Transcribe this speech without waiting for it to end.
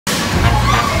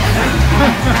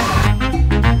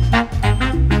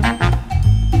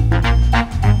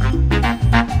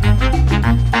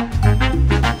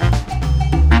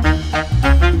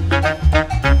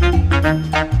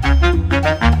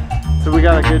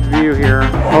good view here.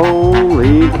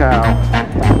 Holy cow.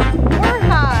 We're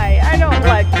high. I don't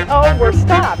like it. Oh, we're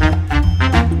stopped.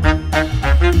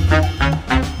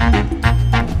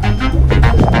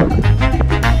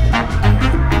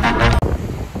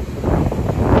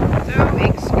 So,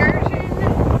 excursion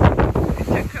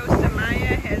to Costa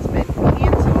Maya has been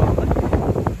canceled.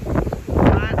 A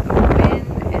lot of wind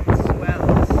and swell,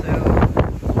 so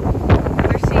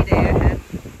another sea day ahead.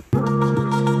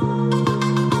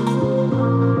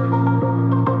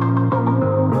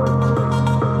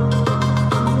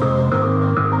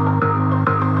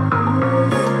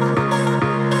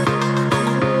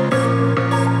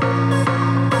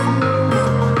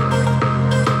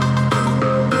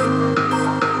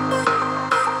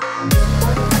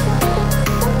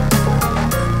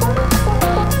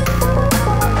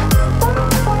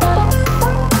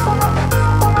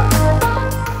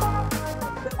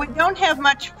 Have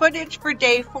much footage for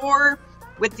day 4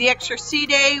 with the extra sea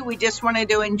day. We just wanted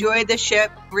to enjoy the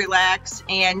ship, relax,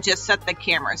 and just set the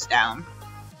cameras down.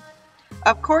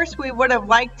 Of course, we would have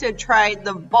liked to try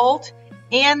the vault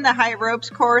and the high ropes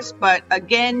course, but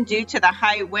again, due to the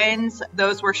high winds,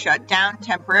 those were shut down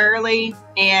temporarily,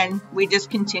 and we just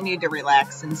continued to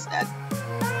relax instead.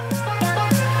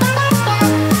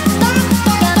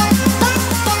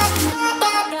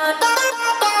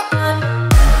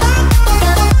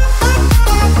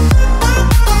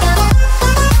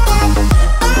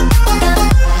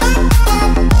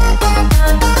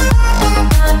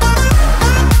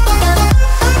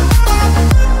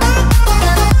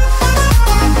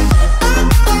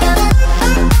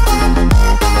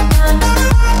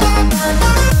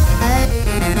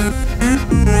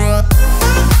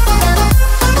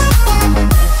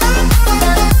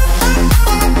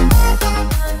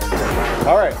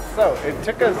 So it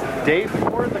took us day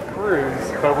 4 of the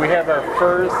cruise, but we have our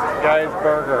first Guy's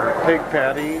Burger pig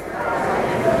patty.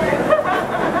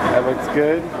 That looks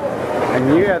good. And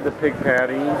you had the pig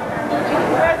patty.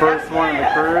 First one of the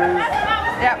cruise.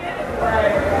 Yep.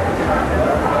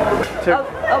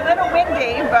 A little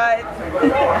windy, but...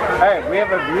 Hey, we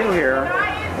have a view here.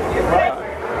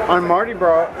 On Mardi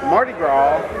Gras,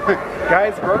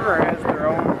 Guy's Burger has their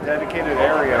own dedicated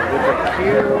area with a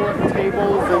queue,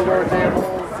 tables, indoor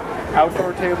tables,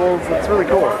 outdoor tables. It's really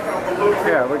cool.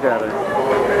 Yeah, look at it.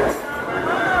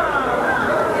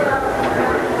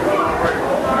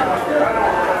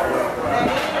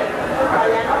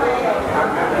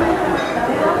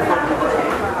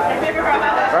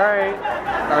 Alright,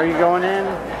 are you going in?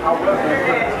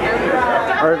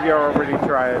 Or have you already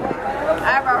tried?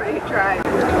 I've already tried.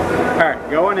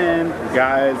 Alright, going in,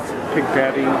 guys, pig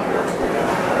patty.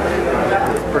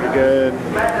 It's pretty good.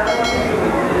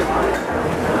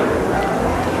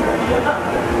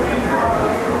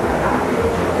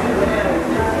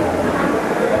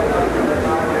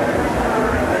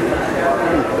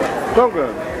 So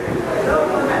good.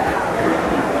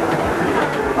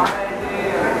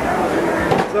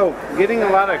 So, getting a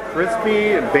lot of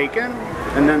crispy bacon,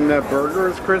 and then the burger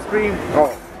is crispy.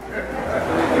 Oh.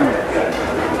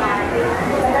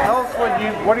 Tell us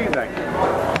what do you think?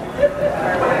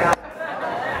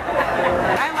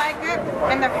 I like it,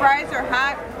 and the fries are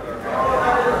hot.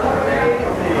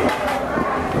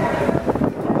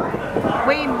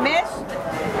 We missed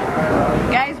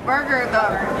Guy's Burger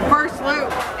the first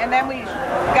loop, and then we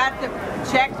got the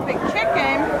Shaq's Big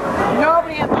Chicken.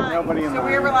 Nobody in line. So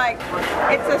we were like,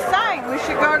 it's a sign. We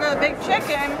should go to the Big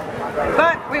Chicken,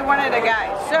 but we wanted a guy.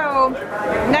 So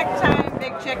next time,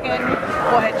 Big Chicken,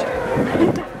 we'll hit you.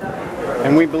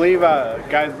 And we believe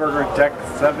Guy's Burger Deck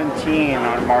 17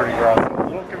 on Mardi Gras. It's a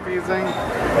little confusing.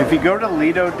 If you go to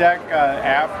Lido Deck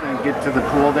aft and get to the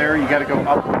pool there, you got to go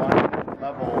up one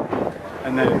level,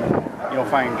 and then you'll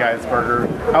find Guy's Burger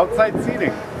outside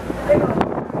seating.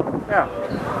 Yeah.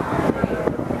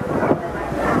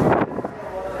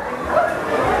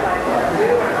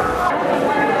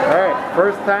 All right,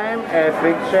 first time at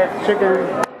Big Shaq's Chicken.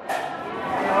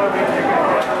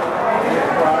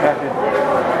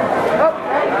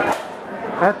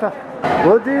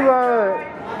 We'll do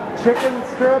chicken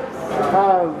strips,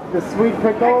 the sweet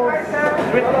pickles.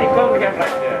 Sweet pickles we have like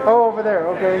that. Oh, over there,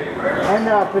 okay. And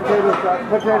potato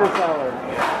salad.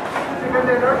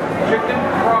 Chicken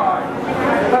fries.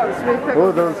 Oh, sweet pickles.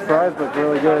 Oh, those fries look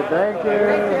really good. Thank you.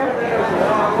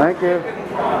 Thank you.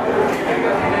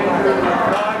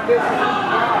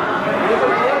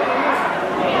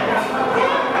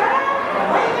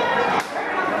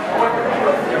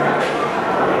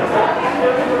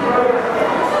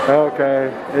 Okay,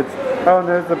 oh, and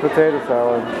there's the potato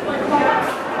salad.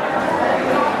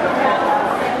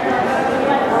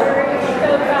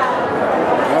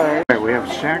 Alright, we have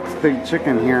Shaq Max Big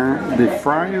Chicken here. The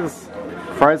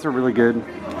fries are really good.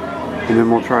 And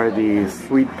then we'll try the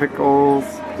sweet pickles,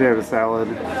 potato salad,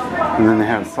 and then they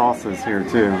have sauces here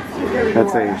too.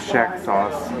 That's a Shaq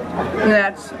sauce. And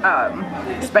that's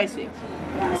spicy.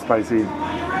 Spicy.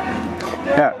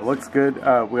 Yeah, it looks good.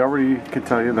 We already could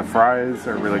tell you the fries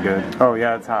are really good. Oh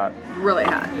yeah, it's hot. Really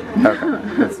hot.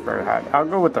 Okay, it's very hot. I'll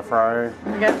go with the fry.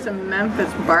 We got some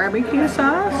Memphis barbecue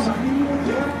sauce.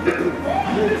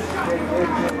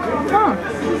 Oh.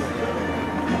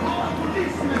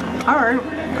 Alright.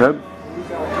 Good?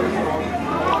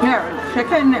 Yeah,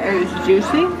 chicken is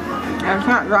juicy and it's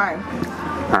not dry.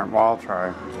 Alright, well I'll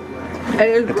try. It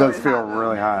is. It does feel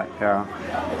really hot, yeah.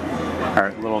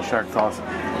 Alright, little Shaq sauce.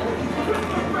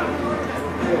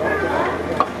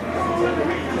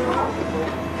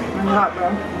 It's hot, bro.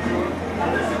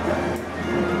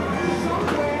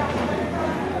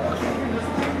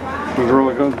 It was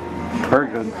really good. Very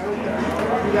good.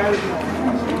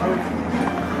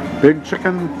 Big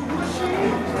chicken.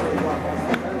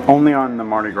 Only on the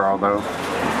Mardi Gras though.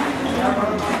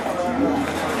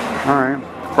 Alright,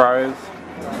 fries.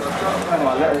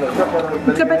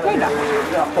 It's a potato.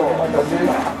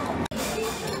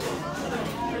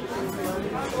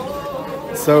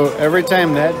 So every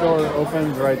time that door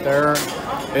opens right there,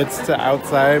 it's to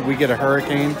outside. We get a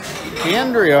hurricane.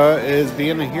 Andrea is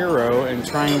being a hero and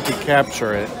trying to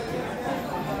capture it.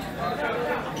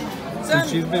 So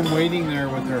she's been waiting there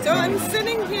with her phone. I'm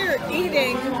sitting here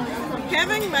eating,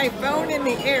 having my phone in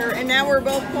the air, and now we're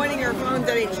both pointing our phones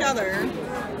at each other.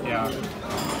 Yeah.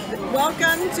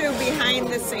 Welcome to behind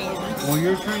the scenes. Well,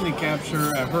 you're trying to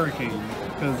capture a hurricane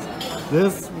because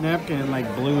this napkin like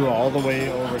blew all the way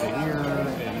over to here,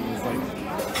 and it was like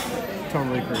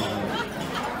totally crazy.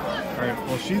 All right,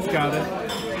 well she's got it.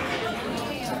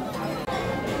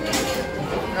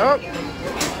 Oh.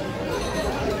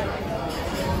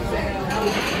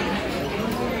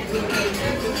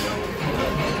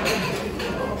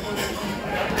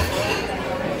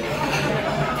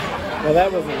 Well,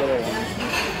 that was a little one.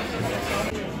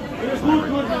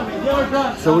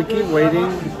 So we keep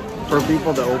waiting for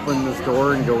people to open this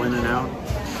door and go in and out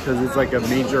because it's like a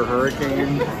major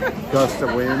hurricane, gust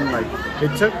of wind. Like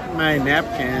it took my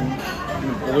napkin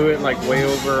and blew it like way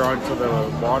over onto the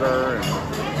water. And...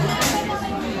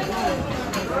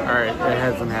 All right, it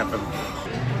hasn't happened.